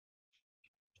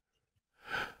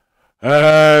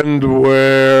And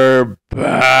we're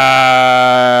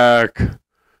back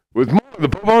with more of the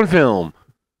Pope on Film.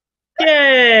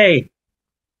 Yay!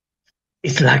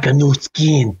 It's like a new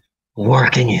skin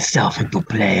working itself into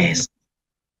place.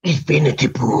 Infinity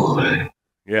Pool.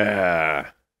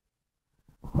 Yeah.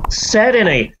 Set in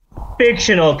a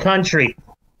fictional country.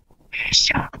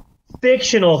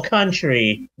 Fictional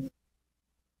country.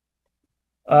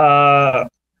 Okay,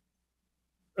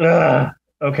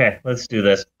 let's do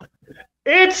this.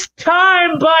 It's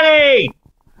time, buddy!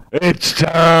 It's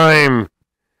time.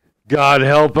 God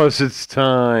help us, it's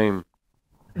time.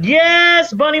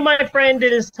 Yes, Bunny, my friend,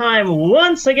 it is time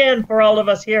once again for all of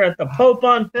us here at the Pope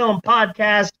on Film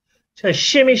podcast to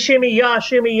shimmy, shimmy, ya,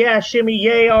 shimmy, yeah, shimmy,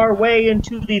 yay our way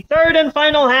into the third and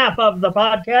final half of the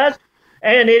podcast.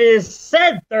 And it is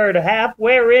said third half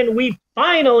wherein we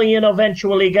finally and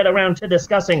eventually get around to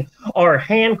discussing our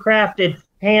handcrafted,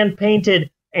 hand-painted,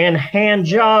 and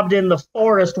hand-jobbed in the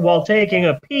forest while taking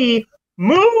a pee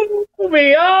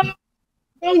movie of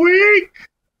the week.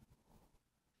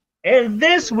 And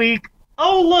this week,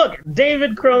 oh look,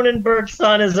 David Cronenberg's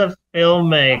son is a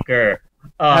filmmaker.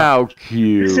 How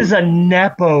cute. This is a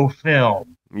Nepo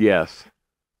film. Yes.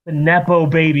 The Nepo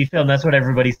baby film. That's what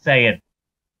everybody's saying.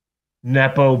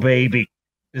 Nepo baby.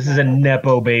 This is a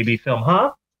Nepo baby film,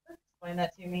 huh? Explain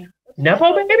that to me.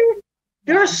 Nepo baby?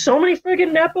 There are so many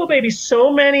friggin' Nepo babies.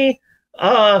 So many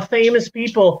famous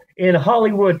people in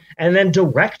Hollywood, and then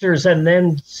directors, and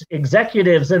then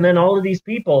executives, and then all of these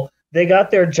people. They got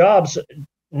their jobs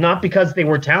not because they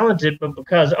were talented, but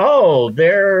because,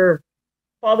 their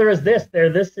father is this,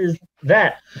 this is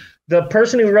that. The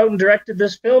person who wrote and directed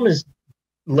this film is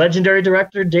legendary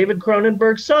director David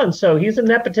Cronenberg's son. So he's a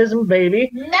nepotism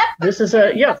baby. This is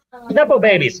Nepo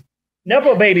babies.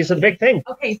 Nepo babies are the big thing.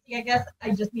 Okay, see, I guess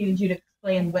I just needed you to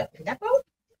explain what Nepo?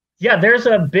 Yeah, there's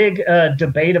a big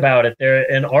debate about it.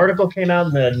 An article came out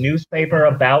in the newspaper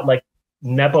about like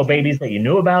Nepo babies that you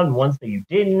knew about and ones that you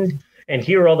didn't, and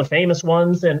here are all the famous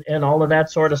ones and all of that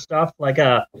sort of stuff. Like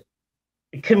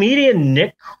comedian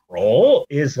Nick Kroll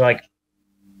is like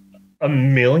a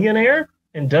millionaire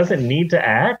and doesn't need to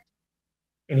act,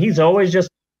 and he's always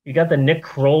you got the Nick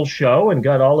Kroll show and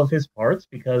got all of his parts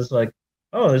because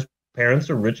his parents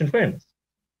are rich and famous.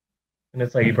 And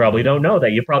it's like, you probably don't know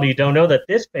that. You probably don't know that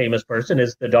this famous person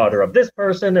is the daughter of this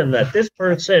person and that this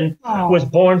person was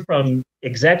born from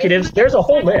executives. There's a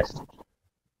whole list.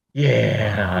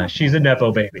 Yeah, she's a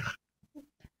Nepo baby.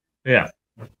 Yeah.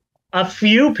 A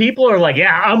few people are like,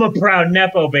 yeah, I'm a proud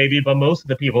Nepo baby, but most of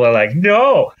the people are like,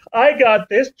 no, I got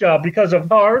this job because of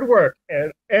hard work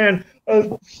and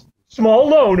a small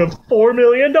loan of $4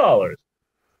 million.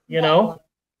 You know,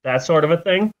 that sort of a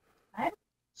thing.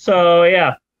 So,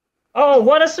 yeah. Oh,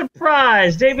 what a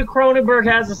surprise! David Cronenberg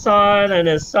has a son, and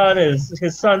his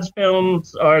son's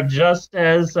films are just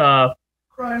as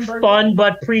fun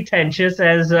but pretentious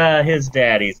as his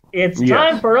daddy's. It's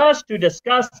time for us to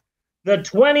discuss the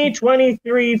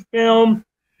 2023 film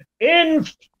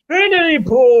Infinity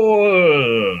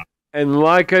Pool. And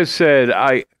like I said,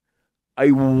 I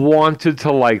wanted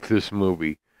to like this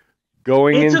movie.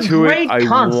 Going into it,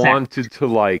 I wanted to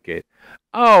like it.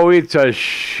 Oh, it's a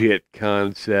shit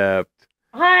concept.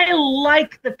 I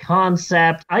like the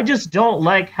concept. I just don't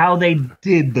like how they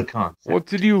did the concept. What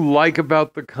did you like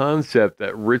about the concept?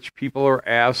 That rich people are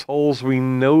assholes? We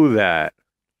know that.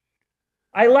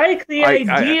 I like the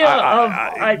idea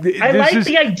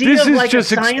This is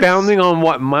just expounding on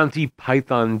what Monty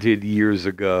Python did years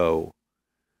ago.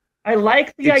 I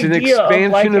like the idea of it's an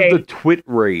expansion of the twit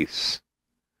race.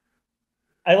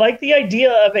 I like the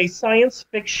idea of a science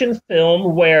fiction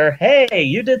film where, hey,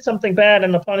 you did something bad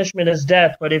and the punishment is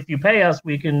death, but if you pay us,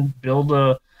 we can build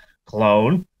a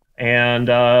clone, and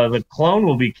the clone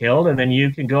will be killed, and then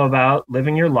you can go about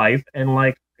living your life.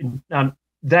 And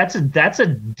that's a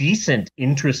decent,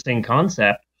 interesting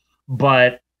concept,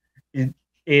 but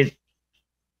it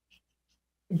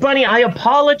Bunny, I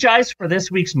apologize for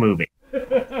this week's movie.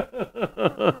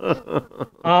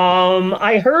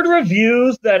 I heard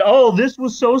reviews that, this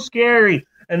was so scary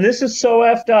and this is so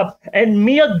effed up, and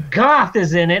Mia Goth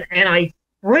is in it, and I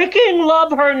freaking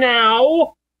love her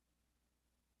now.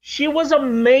 She was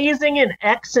amazing in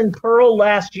X and Pearl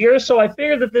last year, so I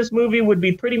figured that this movie would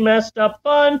be pretty messed up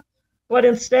fun, but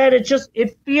instead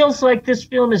it feels like this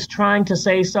film is trying to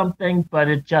say something, but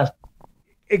it just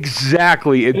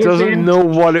exactly, it doesn't know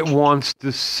what it wants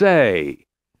to say.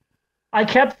 I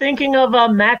kept thinking of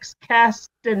Max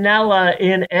Castanella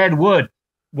in Ed Wood.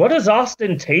 What does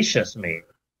ostentatious mean?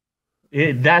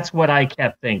 That's what I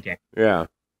kept thinking. Yeah.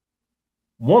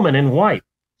 Woman in white,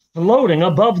 floating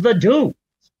above the dunes.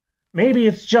 Maybe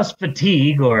it's just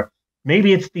fatigue or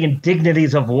Maybe it's the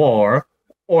indignities of war,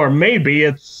 or maybe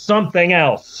it's something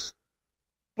else.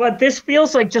 But this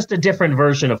feels like just a different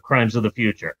version of Crimes of the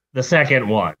Future, the second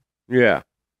one. Yeah.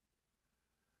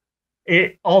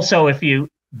 It also, if you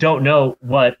don't know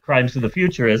what Crimes of the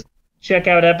Future is, check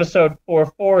out episode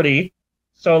 440,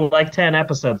 so like 10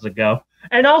 episodes ago.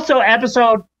 And also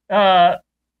episode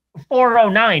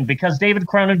 409, because David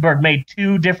Cronenberg made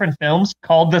 2 different films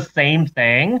called the same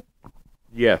thing.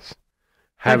 Yes.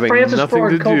 Having Francis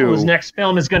Ford Coppola's next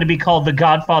film is going to be called The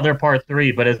Godfather Part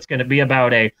 3, but it's going to be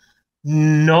about a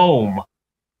gnome.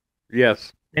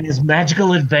 Yes. And his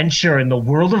magical adventure in the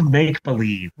world of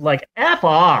make-believe. Like, F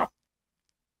off.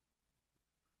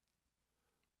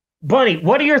 Bunny,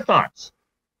 what are your thoughts?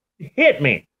 Hit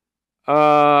me.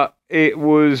 It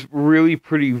was really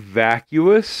pretty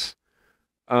vacuous.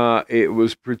 It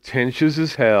was pretentious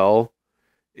as hell.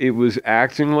 It was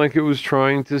acting like it was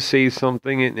trying to say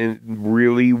something, and it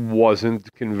really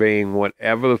wasn't conveying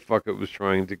whatever the fuck it was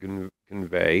trying to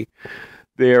convey.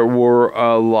 There were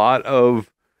a lot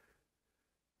of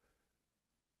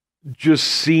just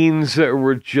scenes that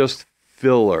were just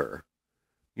filler.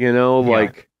 You know,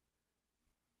 like,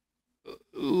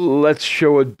 let's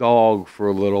show a dog for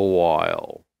a little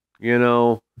while. You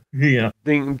know? Yeah.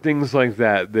 Things like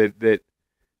that,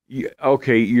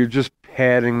 okay, you're just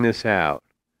padding this out.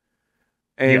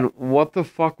 And what the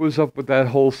fuck was up with that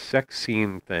whole sex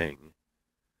scene thing?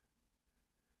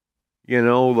 You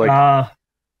know, like,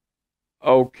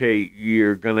 okay,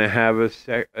 you're gonna have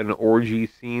an orgy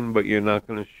scene, but you're not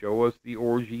gonna show us the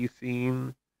orgy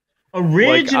scene.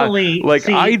 Originally,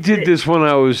 I did this when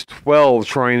I was 12,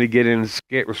 trying to get in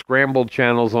scrambled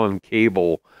channels on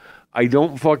cable. I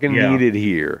don't fucking need it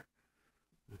here.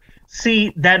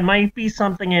 See, that might be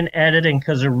something in editing,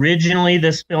 because originally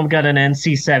this film got an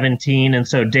NC-17, and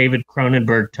so David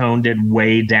Cronenberg toned it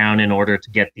way down in order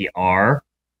to get the R.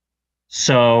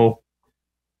 So,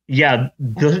 yeah,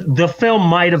 the film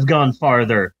might have gone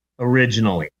farther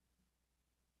originally.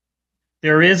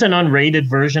 There is an unrated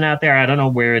version out there. I don't know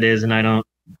where it is, and I don't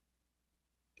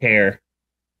care,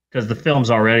 because the film's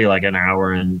already like an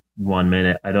hour and 1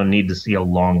 minute. I don't need to see a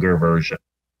longer version.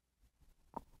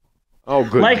 Oh,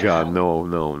 good God, no.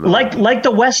 Like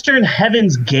the Western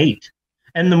Heaven's Gate.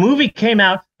 And the movie came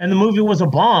out, and the movie was a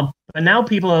bomb, but now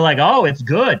people are like, oh, it's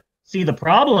good. See, the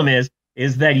problem is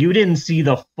that you didn't see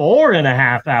the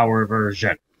 4.5-hour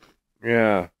version.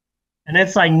 Yeah. And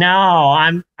it's like,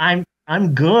 no,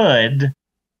 I'm good.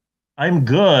 I'm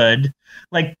good.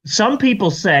 Like, some people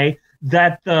say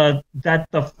that the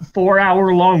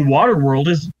 4-hour long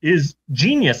Waterworld is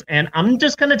genius, and I'm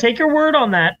just gonna take your word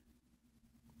on that.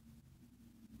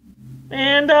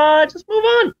 And just move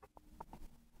on.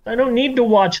 I don't need to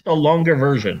watch the longer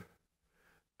version.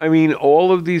 I mean,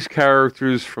 all of these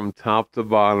characters from top to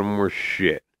bottom were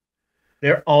shit.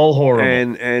 They're all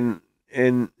horrible.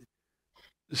 And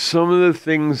some of the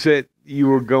things that you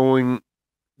were going,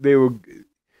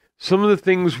 some of the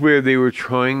things where they were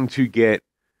trying to get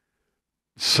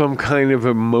some kind of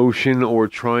emotion or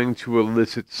trying to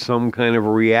elicit some kind of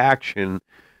reaction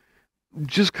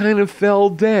just kind of fell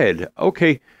dead.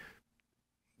 Okay.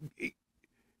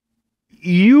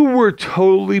 You were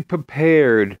totally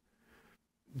prepared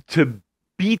to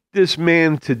beat this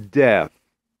man to death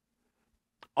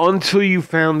until you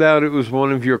found out it was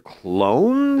one of your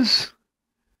clones,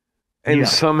 and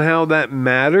somehow that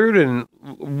mattered. And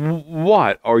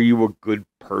what? Are you a good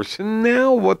person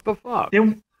now? What the fuck?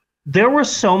 There were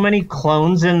so many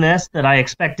clones in this that I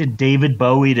expected David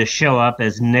Bowie to show up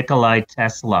as Nikolai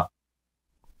Tesla.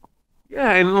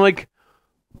 Yeah, and like,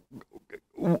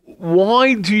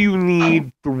 why do you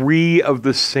need 3 of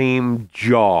the same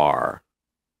jar?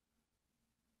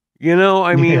 You know,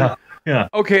 I mean,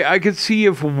 okay, I could see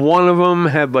if one of them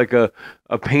had like a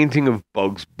painting of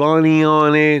Bugs Bunny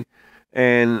on it,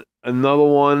 and another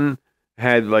one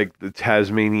had like the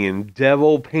Tasmanian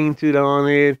Devil painted on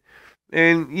it,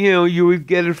 and, you know, you would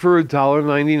get it for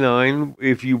 $1.99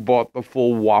 if you bought the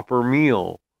full Whopper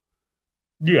meal.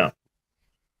 Yeah.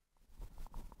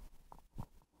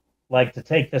 Like to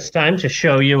take this time to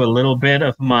show you a little bit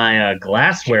of my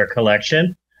glassware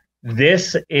collection.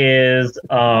 This is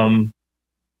there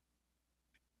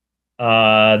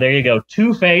you go,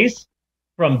 Two-Face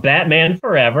from Batman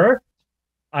Forever.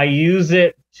 I use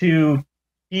it to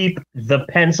keep the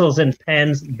pencils and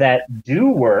pens that do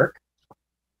work.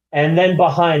 And then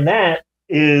behind that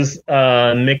is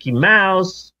Mickey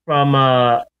Mouse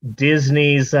from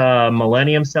Disney's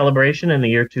Millennium Celebration in the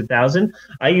year 2000.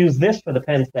 I use this for the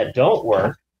pens that don't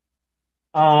work.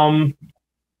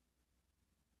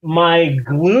 My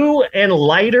glue and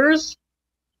lighters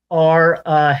are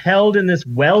held in this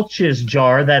Welch's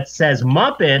jar that says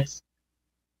Muppets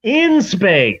in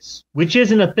Space, which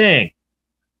isn't a thing.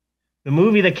 The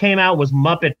movie that came out was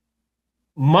Muppets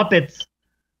in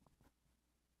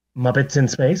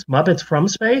Space? Muppets from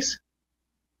Space?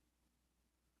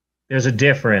 There's a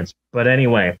difference. But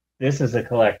anyway, this is a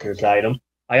collector's item.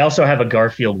 I also have a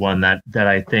Garfield one that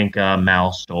I think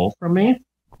Mal stole from me.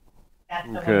 That's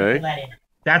the one with the lead in it.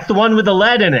 That's the one with the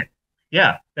lead in it.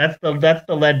 Yeah, that's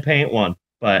the lead paint one.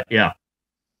 But yeah.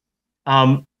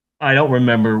 I don't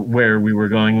remember where we were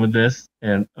going with this,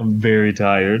 and I'm very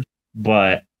tired.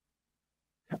 But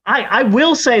I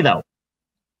will say, though,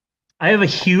 I have a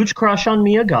huge crush on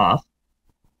Mia Goth.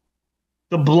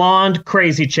 The blonde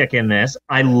crazy chick in this.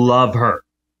 I love her.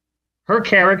 Her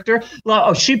character,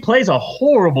 she plays a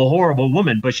horrible, horrible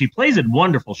woman, but she plays it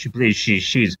wonderful.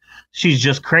 She's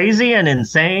just crazy and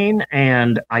insane,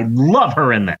 and I love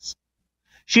her in this.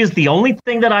 She is the only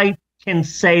thing that I can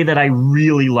say that I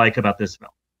really like about this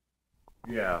film.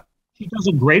 Yeah. She does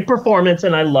a great performance,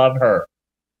 and I love her.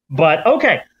 But,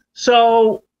 okay,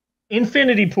 so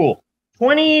Infinity Pool,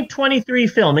 2023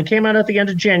 film. It came out at the end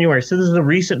of January, so this is a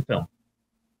recent film.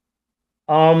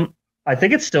 I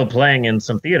think it's still playing in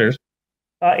some theaters.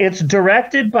 It's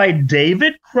directed by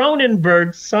David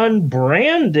Cronenberg's son,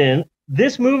 Brandon.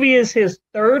 This movie is his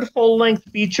third full-length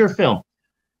feature film.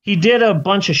 He did a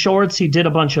bunch of shorts. He did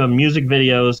a bunch of music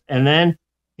videos. And then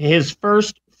his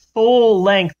first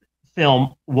full-length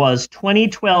film was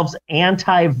 2012's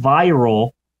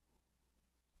Antiviral,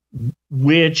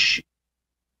 which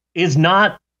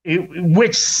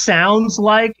sounds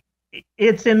like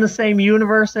it's in the same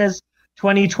universe as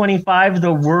 2025,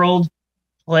 the world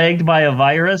plagued by a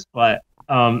virus, but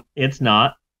it's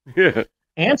not. Yeah.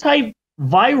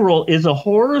 Antiviral is a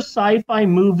horror sci-fi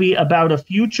movie about a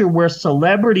future where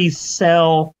celebrities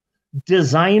sell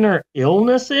designer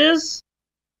illnesses.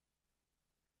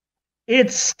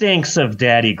 It stinks of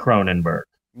Daddy Cronenberg.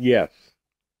 Yes.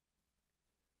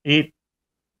 It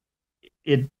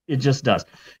just does.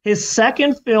 His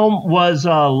second film was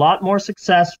a lot more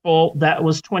successful. That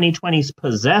was 2020's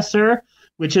Possessor,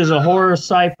 which is a horror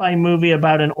sci-fi movie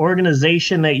about an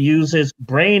organization that uses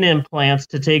brain implants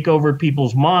to take over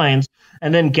people's minds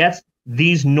and then gets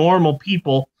these normal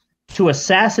people to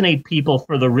assassinate people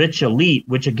for the rich elite,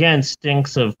 which again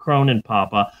stinks of Cronin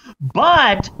Papa.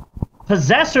 But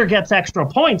Possessor gets extra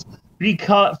points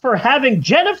for having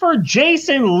Jennifer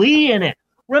Jason Leigh in it.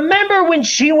 Remember when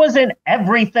she was in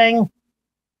everything?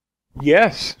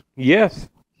 Yes. Yes.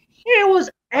 She was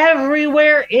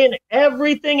everywhere in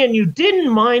everything, and you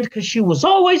didn't mind because she was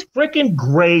always freaking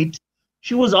great.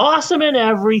 She was awesome in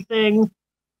everything.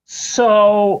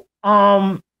 So,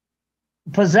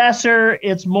 Possessor,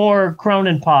 it's more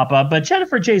Cronin Papa, but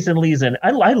Jennifer Jason Leigh's in.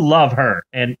 I love her,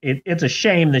 and it's a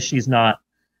shame that she's not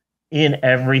in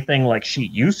everything like she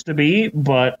used to be.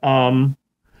 But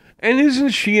and isn't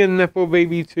she in Nepo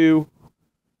Baby too?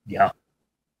 Yeah.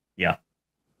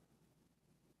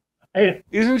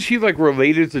 Isn't she like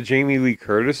related to Jamie Lee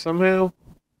Curtis somehow?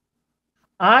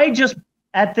 I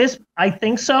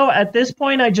think so. At this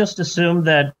point, I just assume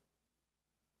that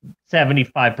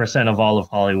 75% of all of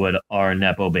Hollywood are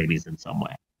Nepo babies in some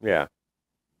way. Yeah.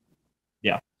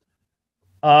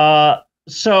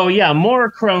 So yeah,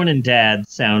 more Cronin dad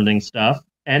sounding stuff.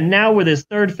 And now with his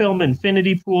third film,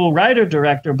 Infinity Pool,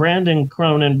 writer-director Brandon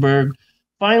Cronenberg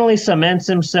finally cements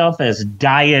himself as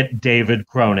Diet David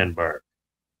Cronenberg.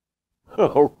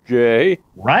 Okay.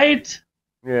 Right?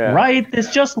 Yeah. Right?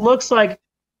 This just looks like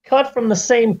cut from the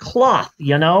same cloth,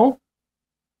 you know?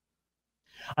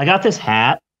 I got this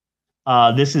hat.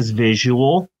 This is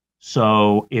visual.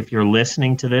 So if you're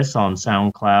listening to this on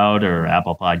SoundCloud or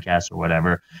Apple Podcasts or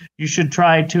whatever, you should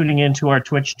try tuning into our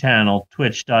Twitch channel,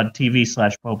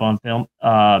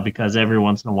 twitch.tv/PopeOnFilm, because every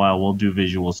once in a while we'll do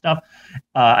visual stuff.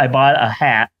 I bought a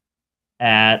hat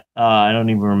at, I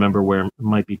don't even remember where, it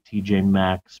might be TJ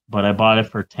Maxx, but I bought it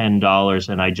for $10,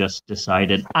 and I just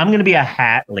decided I'm going to be a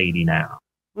hat lady now.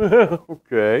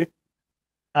 Okay.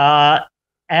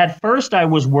 At first, I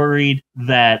was worried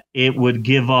that it would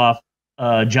give off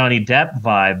Johnny Depp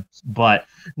vibes, but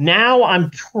now I'm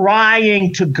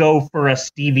trying to go for a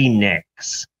Stevie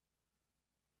Nicks.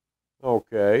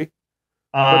 Okay.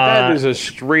 But that is a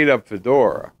straight up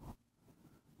fedora.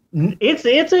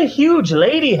 It's a huge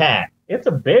lady hat. It's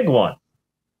a big one.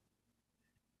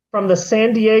 From the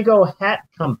San Diego Hat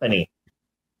Company.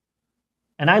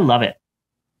 And I love it.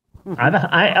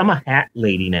 I'm a hat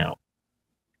lady now.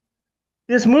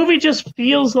 This movie just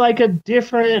feels like a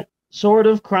different sort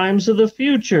of Crimes of the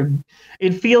Future.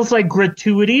 It feels like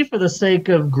gratuity for the sake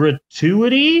of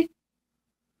gratuity.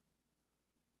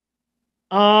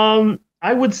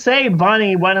 I would say,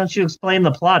 Bonnie, why don't you explain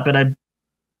the plot? But I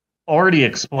already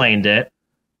explained it.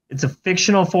 It's a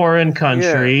fictional foreign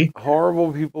country. Yeah,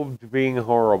 horrible people being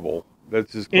horrible.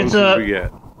 That's as close as we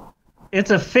get. It's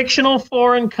a fictional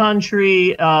foreign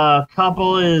country.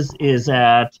 Couple is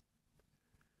on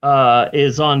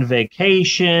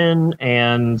vacation,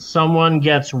 and someone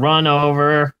gets run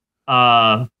over.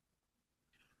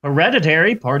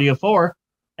 Hereditary, Party of Four,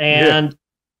 and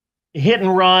Hit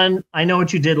and Run. I Know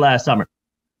What You Did Last Summer.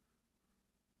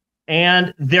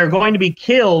 And they're going to be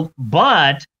killed,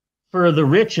 but for the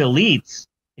rich elites,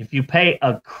 if you pay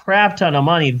a crap ton of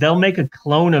money, they'll make a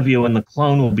clone of you and the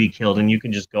clone will be killed and you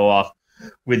can just go off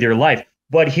with your life.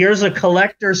 But here's a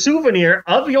collector souvenir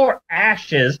of your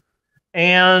ashes.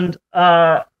 And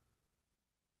so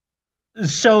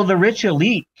the rich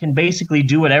elite can basically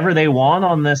do whatever they want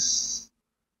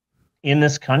in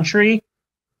this country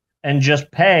and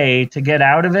just pay to get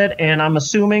out of it. And I'm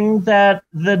assuming that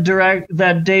Let's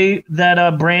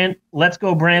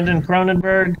Go Brandon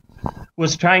Cronenberg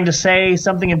was trying to say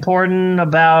something important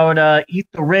about eat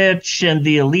the rich and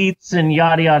the elites and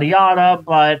yada, yada, yada.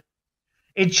 But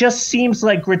it just seems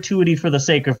like gratuity for the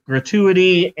sake of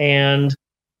gratuity. And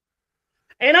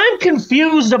I'm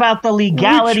confused about the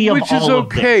legality of all of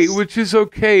this. Which is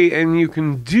okay, and you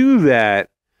can do that.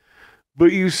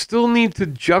 But you still need to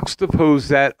juxtapose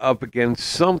that up against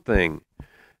something.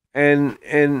 And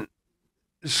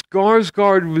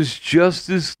Skarsgård was just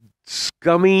as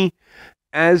scummy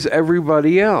as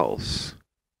everybody else.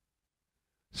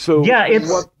 So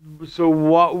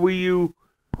what were you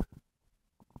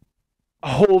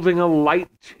holding a light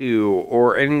to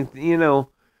or anything,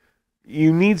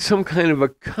 you need some kind of a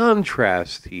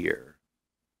contrast here.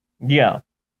 Yeah.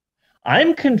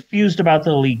 I'm confused about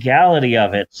the legality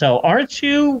of it. So aren't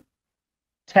you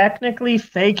technically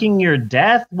faking your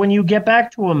death when you get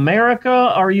back to America?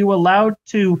 Are you allowed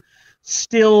to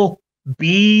still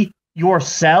be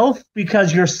yourself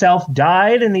because yourself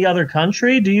died in the other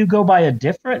country? Do you go by a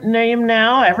different name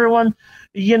now? Everyone,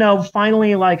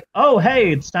 finally like, oh,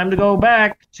 hey, it's time to go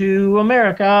back to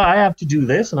America. I have to do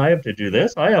this and I have to do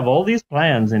this. I have all these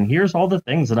plans and here's all the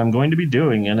things that I'm going to be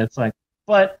doing. And it's like,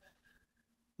 but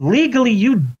legally,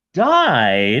 you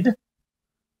died.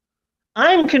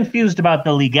 I'm confused about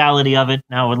the legality of it.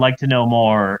 Now, I would like to know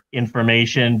more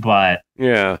information, but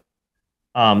yeah,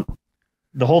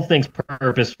 the whole thing's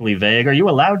purposefully vague. Are you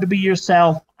allowed to be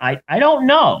yourself? I don't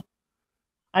know.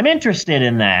 I'm interested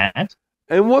in that.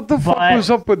 And what the fuck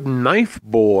was up with Knife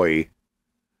Boy?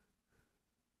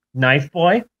 Knife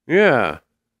Boy? Yeah.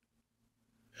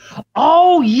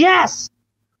 Oh, yes!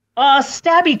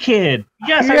 Stabby Kid.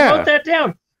 Yes, yeah. I wrote that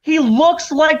down. He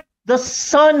looks like the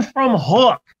son from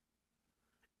Hook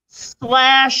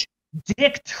 /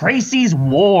 Dick Tracy's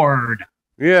ward.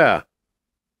 Yeah.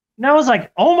 And I was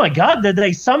like, oh my God, did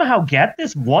they somehow get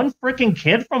this one freaking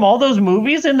kid from all those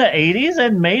movies in the 80s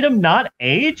and made him not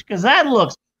age? Because that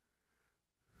looks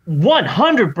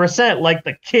 100% like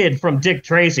the kid from Dick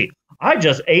Tracy. I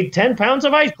just ate 10 pounds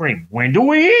of ice cream. When do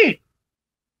we eat?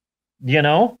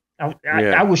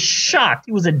 I was shocked.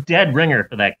 He was a dead ringer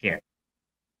for that kid.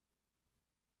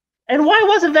 And why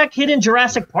wasn't that kid in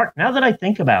Jurassic Park? Now that I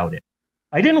think about it,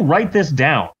 I didn't write this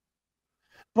down,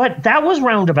 but that was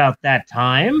round about that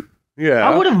time. Yeah.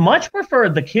 I would have much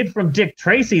preferred the kid from Dick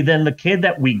Tracy than the kid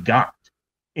that we got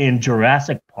in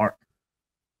Jurassic Park.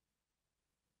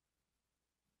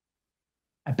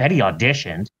 I bet he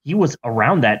auditioned. He was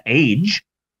around that age.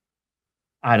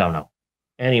 I don't know.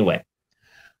 Anyway.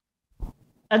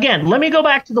 Again, let me go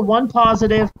back to the one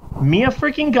positive. Mia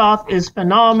freaking Goth is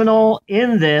phenomenal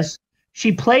in this.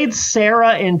 She played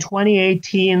Sarah in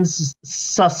 2018's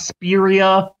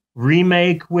Suspiria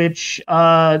remake, which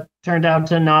turned out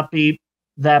to not be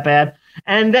that bad.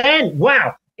 And then,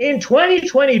 wow, in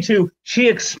 2022, she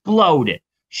exploded.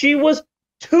 She was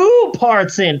 2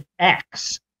 parts in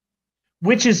X,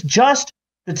 which is just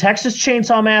the Texas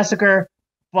Chainsaw Massacre,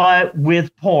 but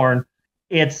with porn.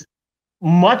 It's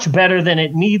much better than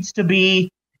it needs to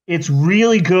be. It's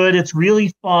really good. It's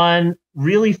really fun,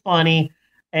 really funny.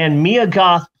 And Mia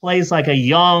Goth plays like a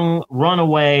young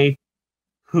runaway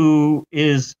who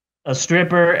is a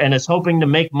stripper and is hoping to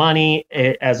make money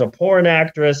as a porn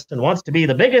actress and wants to be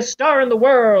the biggest star in the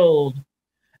world.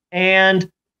 And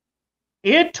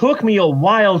it took me a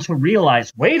while to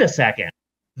realize, wait a second,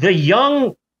 the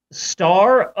young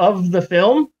star of the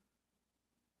film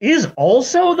is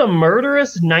also the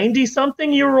murderous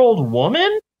 90-something-year-old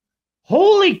woman?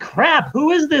 Holy crap,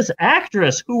 who is this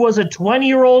actress who was a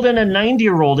 20-year-old and a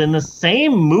 90-year-old in the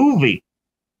same movie?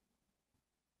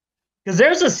 Because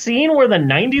there's a scene where the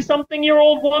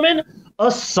 90-something-year-old woman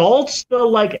assaults the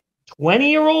like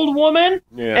 20-year-old woman,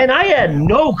 and I had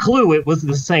no clue it was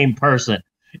the same person.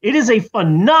 It is a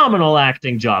phenomenal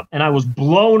acting job, and I was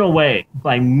blown away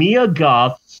by Mia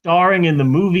Goth starring in the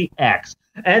movie X.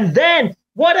 And then,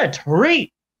 what a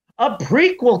treat! A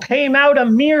prequel came out a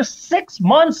mere 6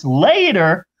 months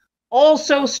later,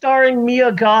 also starring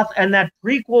Mia Goth, and that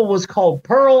prequel was called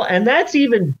Pearl, and that's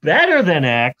even better than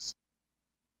X.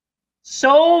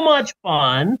 So much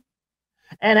fun.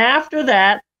 And after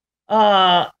that,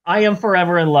 I am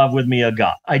forever in love with Mia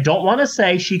Goth. I don't want to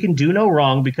say she can do no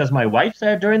wrong because my wife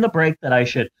said during the break that I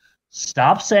should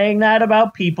stop saying that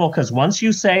about people, because once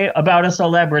you say about a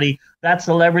celebrity, that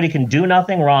celebrity can do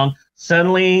nothing wrong,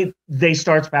 suddenly they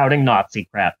start spouting Nazi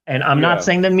crap. And I'm not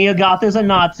saying that Mia Goth is a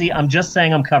Nazi. I'm just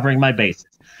saying I'm covering my bases.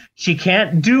 She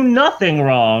can't do nothing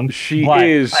wrong. She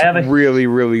is really,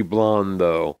 really blonde,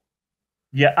 though.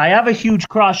 Yeah, I have a huge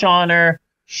crush on her.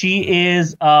 She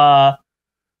is to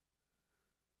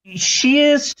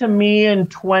me in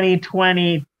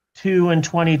 2022 and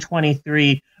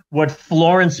 2023 what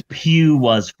Florence Pugh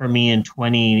was for me in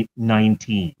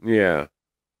 2019. Yeah.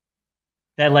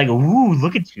 That like, ooh,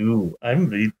 look at you.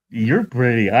 You're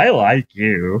pretty. I like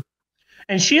you.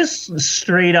 And she is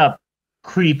straight up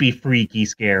creepy, freaky,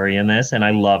 scary in this, and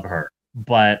I love her.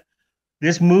 But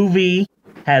this movie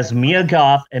has Mia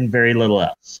Goth and very little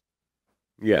else.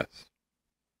 Yes.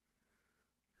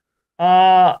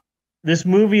 This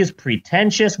movie is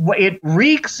pretentious. It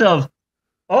reeks of,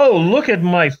 oh, look at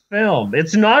my film.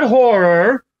 It's not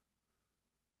horror.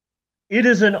 It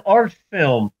is an art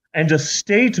film and a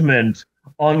statement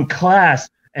on class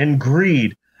and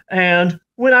greed. And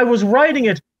when I was writing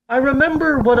it, I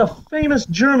remember what a famous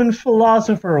German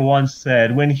philosopher once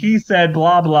said when he said,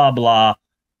 blah, blah, blah,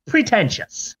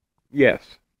 pretentious. Yes.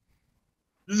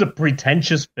 This is a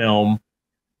pretentious film.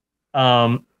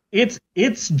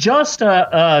 It's just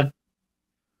a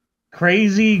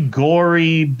crazy,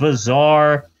 gory,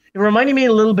 bizarre. It reminded me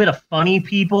a little bit of Funny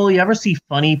People. You ever see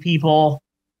Funny People?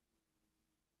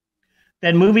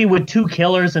 That movie with two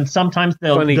killers, and sometimes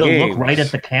they'll look right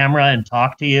at the camera and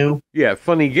talk to you. Yeah,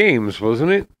 Funny Games,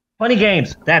 wasn't it? Funny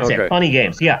Games. That's it. Funny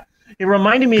Games. Yeah. It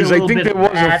reminded me a little bit of that. Because I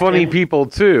think there was a Funny People,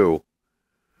 too.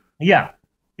 Yeah.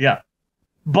 Yeah.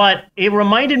 But it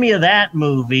reminded me of that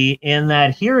movie in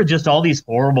that here are just all these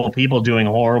horrible people doing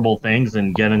horrible things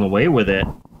and getting away with it.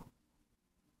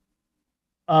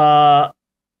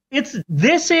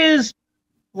 This is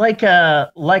like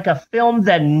a film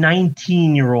that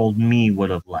 19-year-old me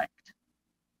would have liked.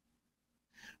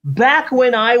 Back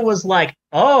when I was like,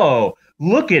 oh,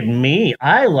 look at me.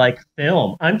 I like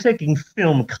film. I'm taking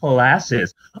film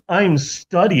classes. I'm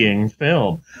studying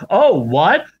film. Oh,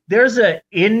 what? There's an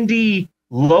indie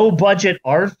low-budget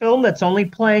art film that's only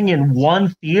playing in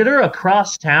one theater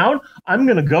across town. I'm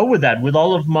going to go with that with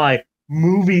all of my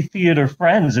movie theater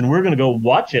friends, and we're going to go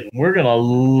watch it, and we're going to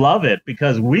love it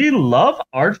because we love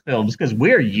art films because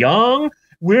we're young,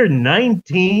 we're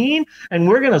 19, and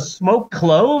we're going to smoke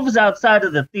cloves outside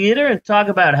of the theater and talk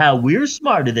about how we're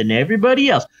smarter than everybody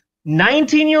else.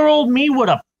 19-year-old me would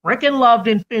have frickin' loved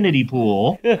Infinity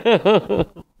Pool.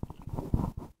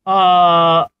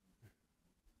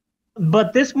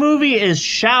 But this movie is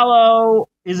shallow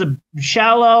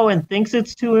and thinks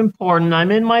it's too important.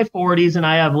 I'm in my 40s and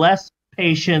I have less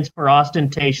patience for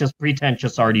ostentatious,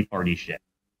 pretentious, arty-farty shit.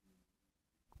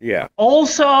 Yeah.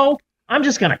 Also, I'm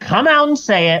just going to come out and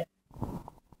say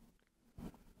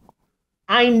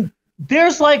it.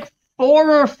 There's like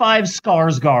 4 or 5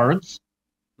 Skarsgårds.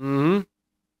 Mm-hmm.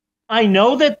 I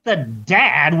know that the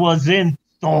dad was in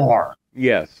Thor.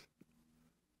 Yes.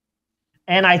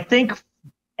 And I think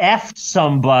effed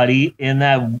somebody in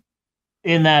that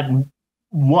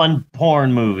one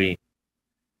porn movie,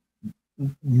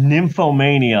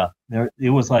 Nymphomania. It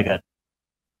was like a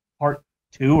part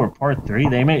 2 or part 3.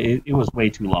 They made it was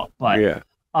way too long, but yeah.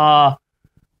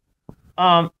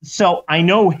 So I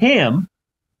know him.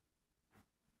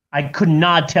 I could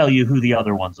not tell you who the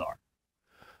other ones are.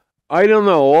 I don't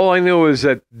know. All I know is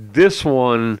that this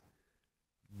one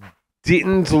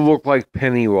didn't look like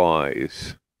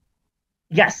Pennywise.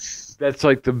 Yes. That's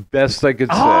like the best I could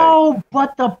say. Oh,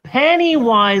 but the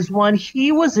Pennywise one,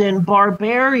 he was in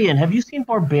Barbarian. Have you seen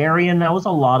Barbarian? That was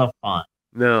a lot of fun.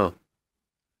 No.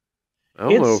 I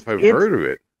don't know if I've heard of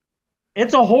it.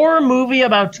 It's a horror movie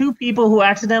about 2 people who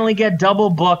accidentally get double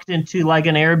booked into like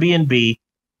an Airbnb.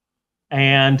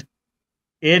 And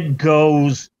it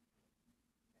goes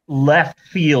left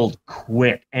field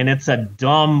quick. And it's a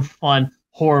dumb, fun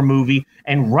horror movie.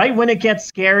 And right when it gets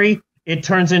scary, it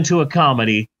turns into a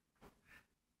comedy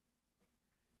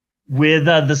with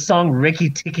the song Ricky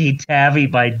Tikki Tavi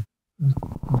by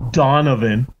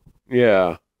Donovan.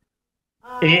 Yeah.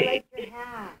 Oh, I like your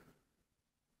hat.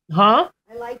 Huh?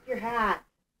 I like your hat.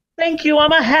 Thank you.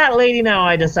 I'm a hat lady now,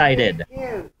 I decided.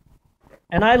 Cute.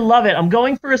 And I love it. I'm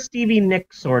going for a Stevie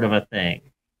Nicks sort of a thing.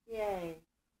 Yay.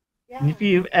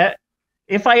 Yeah.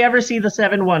 If I ever see the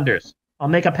Seven Wonders, I'll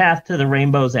make a path to the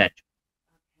rainbow's edge.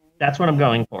 That's what I'm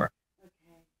going for.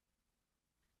 Okay.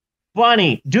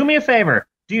 Bonnie, do me a favor.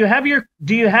 Do you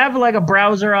have like a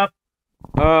browser up?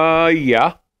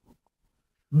 Yeah.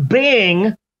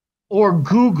 Bing or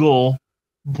Google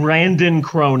Brandon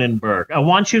Cronenberg. I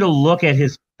want you to look at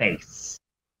his face.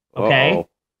 Okay? Uh-oh.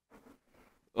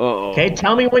 Okay,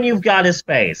 tell me when you've got his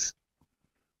face.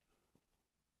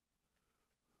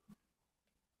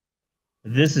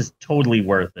 This is totally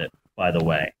worth it, by the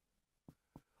way.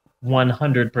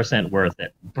 100% worth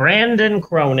it. Brandon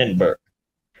Cronenberg.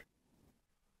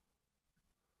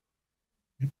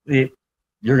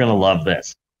 You're going to love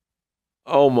this.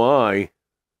 Oh, my.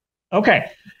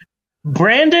 Okay.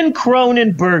 Brandon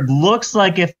Cronenberg looks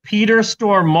like if Peter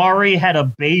Stormare had a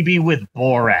baby with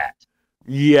Borat.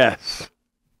 Yes.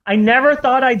 I never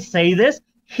thought I'd say this.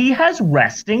 He has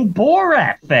resting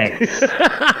Borat face.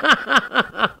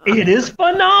 It is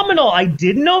phenomenal. I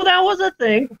didn't know that was a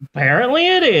thing. Apparently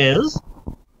it is.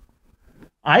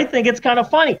 I think it's kind of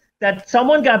funny that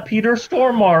someone got Peter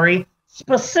Stormare,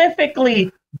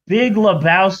 specifically Big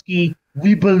Lebowski,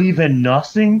 We Believe in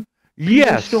Nothing.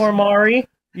 Yes. Peter Stormare.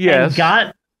 Yes.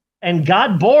 And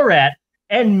got Borat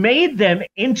and made them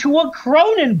into a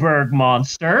Cronenberg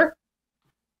monster.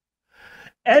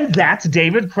 And that's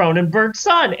David Cronenberg's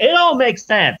son. It all makes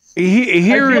sense. I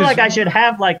feel like I should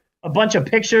have like a bunch of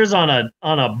pictures on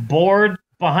a board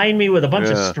behind me with a bunch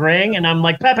of string, and I'm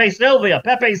like, Pepe Sylvia.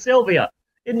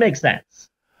 It makes sense.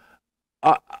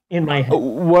 In my head.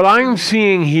 What I'm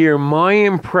seeing here, my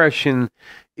impression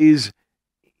is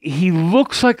he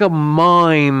looks like a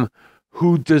mime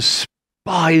who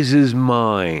despises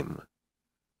mime.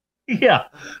 Yeah.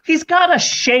 He's got a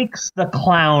Shakes the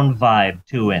Clown vibe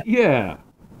to him. Yeah.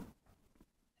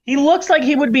 He looks like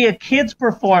he would be a kid's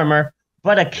performer,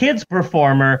 but a kid's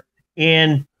performer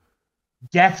in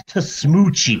Death to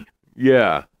Smoochie.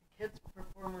 Yeah. Kid's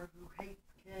performer who hates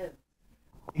kids.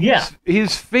 Yeah.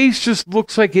 His face just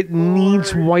looks like it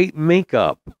needs white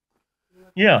makeup.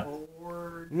 Yeah.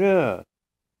 Yeah.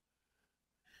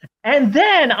 And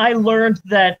then I learned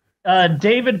that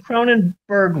David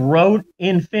Cronenberg wrote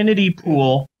Infinity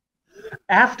Pool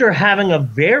after having a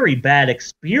very bad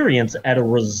experience at a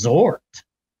resort.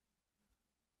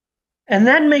 And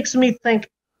that makes me think,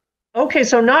 okay,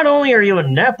 so not only are you a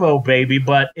Nepo baby,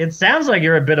 but it sounds like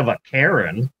you're a bit of a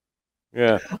Karen.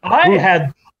 Yeah.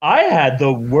 I had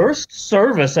the worst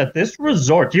service at this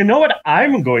resort. You know what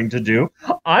I'm going to do?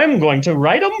 I'm going to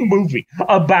write a movie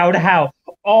about how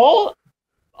all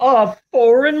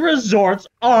foreign resorts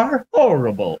are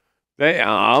horrible.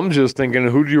 I'm just thinking,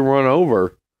 who do you run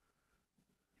over?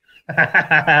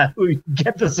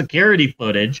 Get the security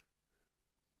footage.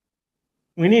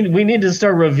 We need to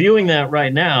start reviewing that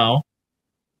right now.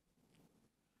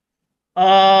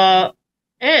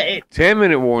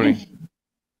 10-minute warning.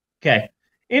 Okay.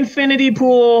 Infinity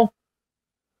Pool.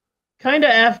 Kind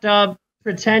of effed up.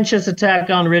 Pretentious attack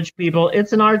on rich people.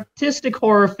 It's an artistic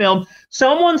horror film.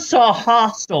 Someone saw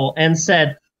Hostel and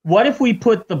said, what if we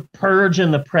put The Purge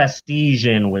and The Prestige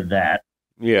in with that?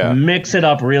 Yeah. Mix it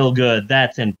up real good.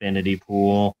 That's Infinity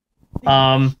Pool.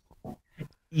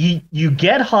 You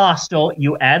get Hostel,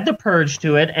 you add The Purge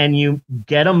to it, and you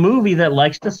get a movie that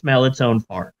likes to smell its own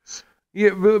farts. Yeah,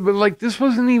 but like this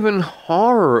wasn't even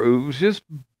horror. It was just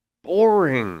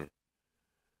boring.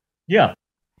 Yeah.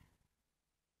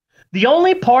 The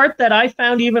only part that I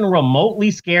found even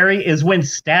remotely scary is when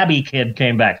Stabby Kid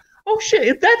came back. Oh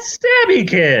shit, that's Stabby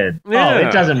Kid. Yeah. Oh,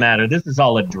 it doesn't matter. This is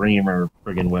all a dream or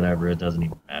friggin' whatever. It doesn't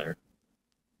even matter.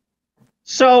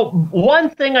 So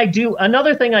another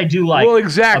thing I do like. Well,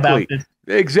 exactly. About this.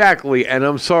 Exactly. And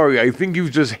I'm sorry, I think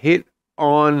you've just hit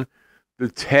on the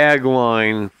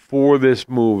tagline for this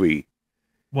movie.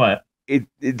 What? It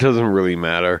doesn't really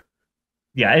matter.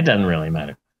 Yeah, it doesn't really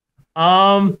matter.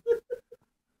 I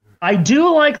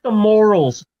do like the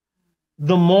morals.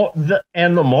 The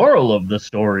moral of the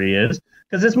story is,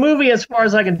 because this movie, as far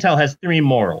as I can tell, has 3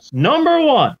 morals. Number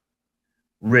 1,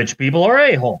 rich people are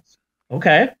a-holes.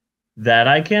 Okay, that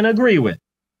I can agree with.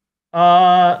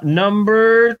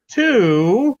 Number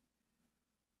 2,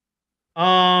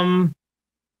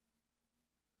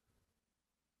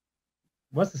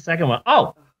 what's the second one?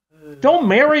 Oh, don't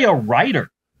marry a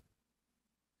writer.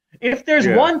 If there's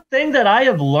one thing that I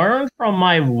have learned from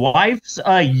my wife's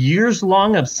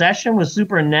years-long obsession with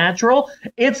Supernatural,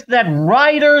 it's that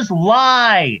writers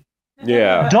lie.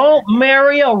 Yeah. Don't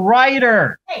marry a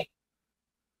writer. Hey.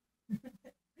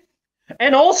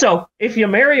 And also, if you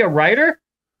marry a writer,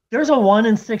 there's a 1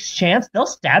 in 6 chance they'll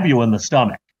stab you in the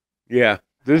stomach. Yeah,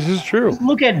 this is true.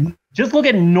 Just look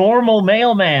at normal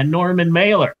mailman Norman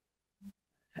Mailer.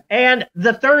 And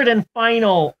the third and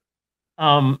final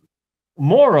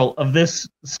moral of this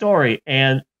story,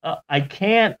 and I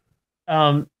can't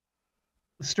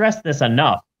stress this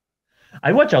enough.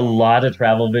 I watch a lot of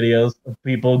travel videos of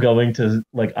people going to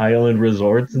like island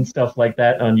resorts and stuff like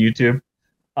that on YouTube.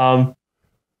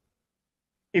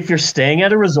 If you're staying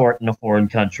at a resort in a foreign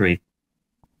country,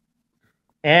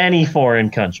 any foreign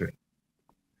country,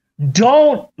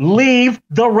 don't leave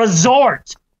the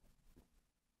resort.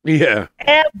 Yeah.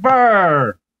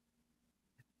 Ever.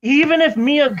 Even if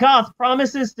Mia Goth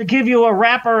promises to give you a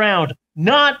wraparound,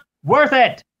 not worth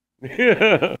it.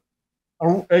 Yeah.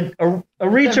 A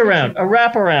reach around, a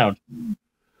wraparound.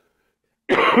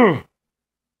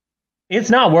 It's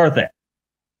not worth it.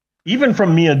 Even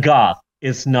from Mia Goth,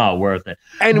 it's not worth it.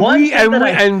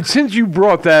 And since you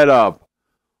brought that up,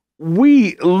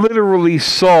 we literally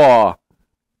saw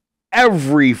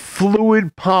every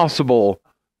fluid possible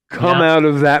come out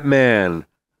of that man.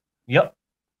 Yep.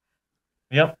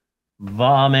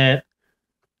 Vomit.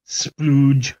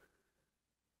 Splooge.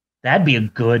 That'd be a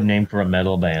good name for a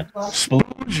metal band.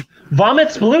 Splooge? Vomit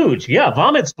Splooge. Yeah,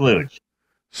 Vomit Splooge.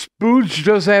 Spooge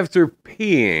just after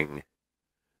peeing.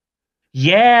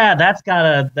 Yeah, that's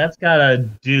gotta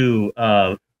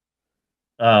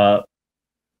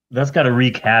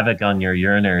wreak havoc on your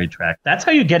urinary tract. That's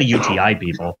how you get a UTI,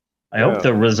 people. I hope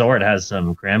the resort has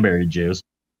some cranberry juice.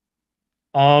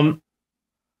 In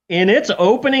its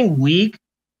opening week,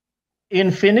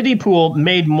 Infinity Pool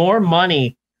made more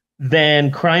money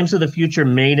than Crimes of the Future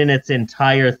made in its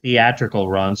entire theatrical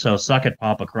run. So suck it,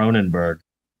 Papa Cronenberg.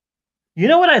 You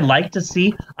know what I'd like to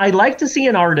see? I'd like to see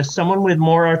an artist, someone with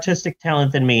more artistic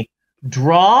talent than me,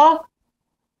 draw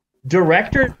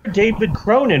director David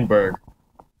Cronenberg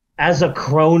as a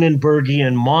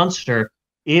Cronenbergian monster.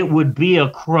 It would be a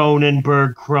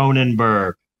Cronenberg.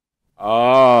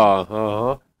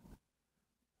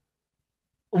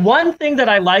 One thing that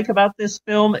I like about this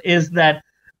film is that,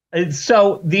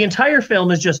 so the entire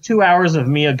film is just 2 hours of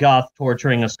Mia Goth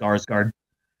torturing a Skarsgård.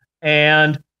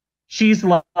 And she's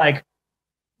like,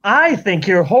 I think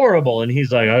you're horrible. And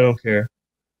he's like, I don't care.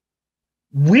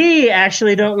 We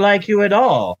actually don't like you at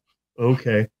all.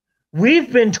 Okay.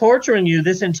 We've been torturing you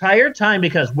this entire time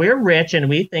because we're rich and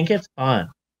we think it's fun.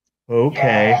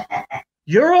 Okay.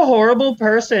 You're a horrible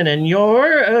person and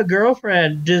your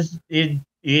girlfriend just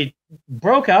it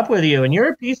broke up with you and you're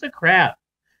a piece of crap.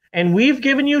 And we've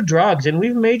given you drugs and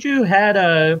we've made you had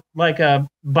a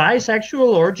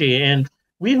bisexual orgy and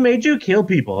we've made you kill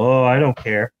people. Oh, I don't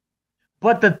care.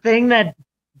 But the thing that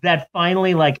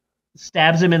finally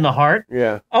stabs him in the heart.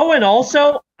 Yeah. Oh, and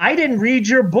also, I didn't read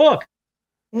your book.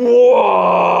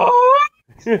 What?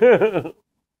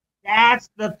 That's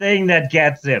the thing that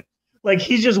gets him. Like,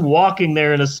 he's just walking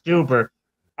there in a stupor.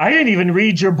 I didn't even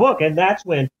read your book. And that's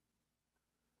when,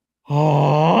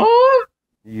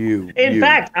 In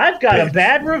fact, I've got a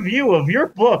bad review of your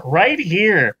book right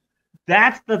here.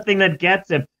 That's the thing that gets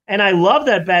him. And I love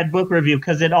that bad book review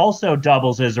because it also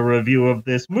doubles as a review of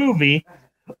this movie.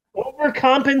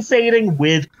 Overcompensating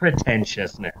with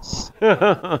pretentiousness.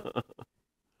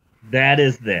 That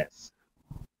is this.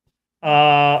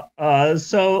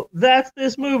 So that's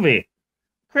this movie.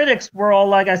 Critics were all,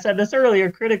 like I said this earlier,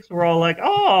 critics were all like,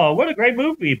 oh, what a great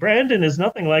movie. Brandon is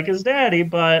nothing like his daddy.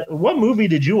 But what movie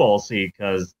did you all see?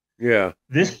 Because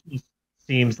this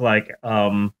seems like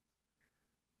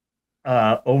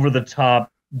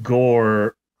over-the-top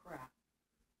gore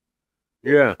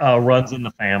runs in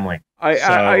the family.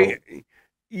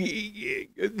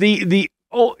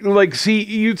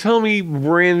 You tell me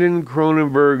Brandon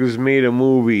Cronenberg has made a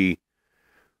movie.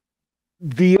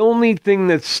 The only thing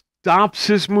that stops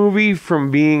this movie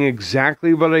from being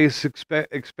exactly what I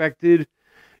expected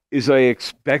is I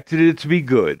expected it to be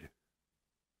good.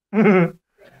 And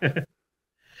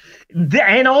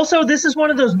also, this is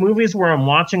one of those movies where I'm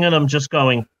watching it, I'm just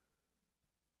going,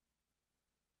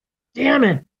 damn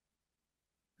it.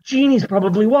 Jeannie's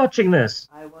probably watching this.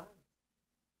 I was.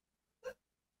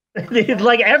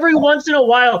 Like every once in a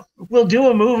while, we'll do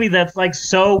a movie that's like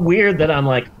so weird that I'm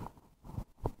like,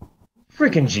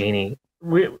 freaking Jeannie.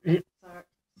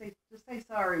 Just say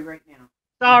sorry right now.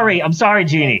 Sorry. I'm sorry,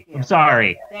 Jeannie. I'm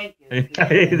sorry. Thank you.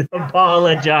 I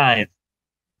apologize.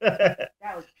 That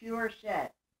was pure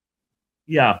shit.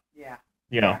 Yeah.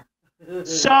 You know.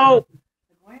 So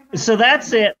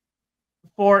that's it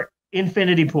for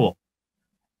Infinity Pool.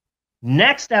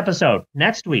 Next episode,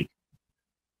 next week,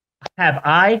 have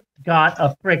I got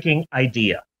a freaking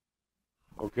idea.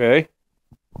 Okay.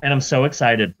 And I'm so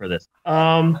excited for this.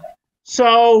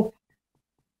 So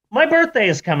my birthday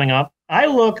is coming up. I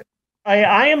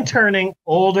am turning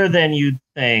older than you'd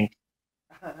think.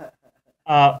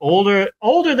 Older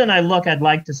than I look, I'd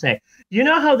like to say. You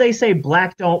know how they say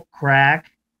black don't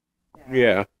crack?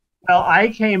 Yeah. Well, I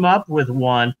came up with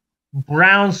one.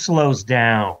 Brown slows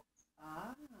down.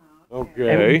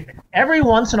 Okay. And every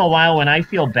once in a while, when I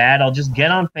feel bad, I'll just get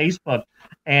on Facebook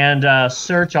and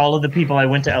search all of the people I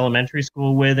went to elementary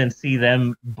school with and see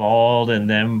them bald and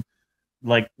them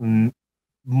like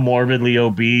morbidly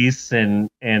obese and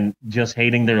just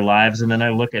hating their lives. And then I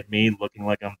look at me looking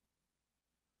like I'm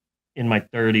in my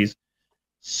 30s.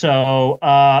 So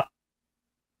my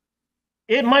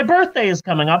birthday is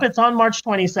coming up. It's on March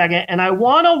 22nd, and I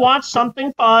want to watch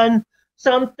something fun,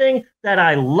 something that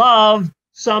I love,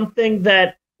 something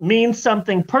that means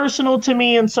something personal to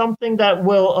me, and something that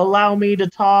will allow me to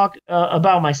talk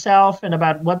about myself and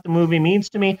about what the movie means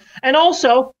to me, and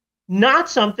also not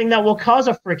something that will cause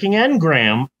a freaking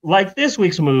engram like this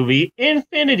week's movie,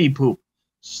 Infinity Poop.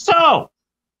 So,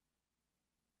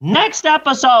 next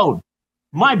episode,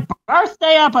 my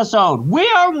birthday episode, we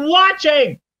are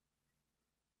watching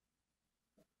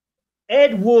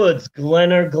Ed Wood's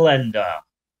Glen or Glenda.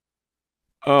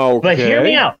 Okay. But hear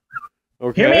me out.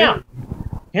 Okay.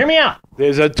 Hear me out.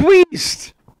 There's a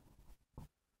twist.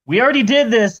 We already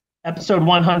did this episode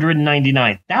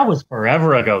 199. That was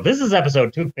forever ago. This is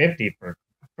episode 250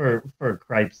 for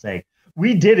Christ's sake.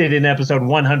 We did it in episode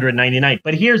 199.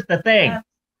 But here's the thing.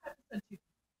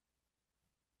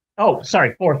 Oh,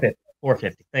 sorry, 450.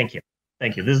 450. Thank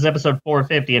you. This is episode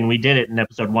 450, and we did it in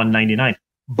episode 199.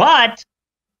 But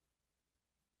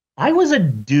I was a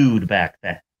dude back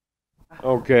then.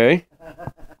 Okay.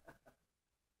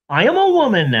 I am a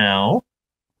woman now,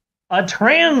 a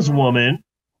trans woman,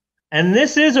 and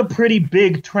this is a pretty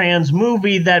big trans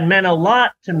movie that meant a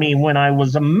lot to me when I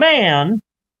was a man,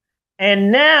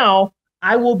 and now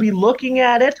I will be looking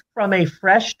at it from a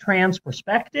fresh trans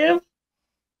perspective,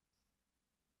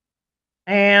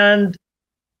 and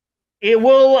it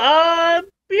will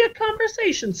be a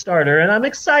conversation starter, and I'm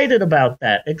excited about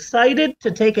that. Excited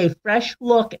to take a fresh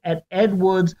look at Ed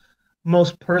Wood's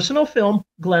most personal film,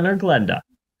 Glen or Glenda.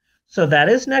 So that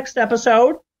is next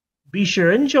episode. Be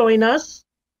sure and join us.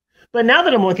 But now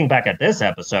that I'm looking back at this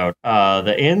episode,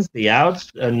 the ins, the outs,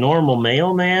 a normal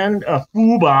mailman, a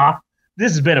FUBA,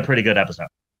 this has been a pretty good episode.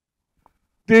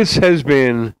 This has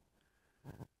been...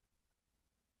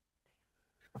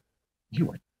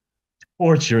 You are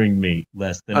torturing me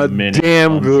less than a minute. A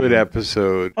damn good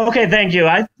episode. Okay, thank you.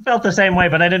 I felt the same way,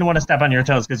 but I didn't want to step on your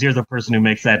toes because you're the person who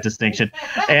makes that distinction.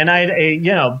 And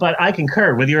but I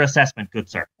concur with your assessment, good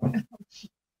sir.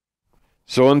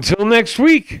 So until next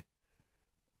week,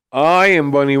 I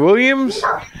am Bunny Williams.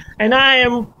 And I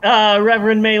am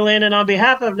Reverend Maylin. And on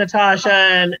behalf of Natasha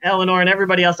and Eleanor and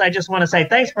everybody else, I just want to say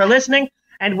thanks for listening.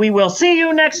 And we will see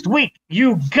you next week,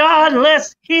 you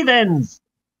godless heathens.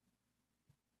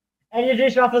 And you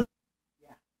just off.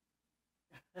 Yeah.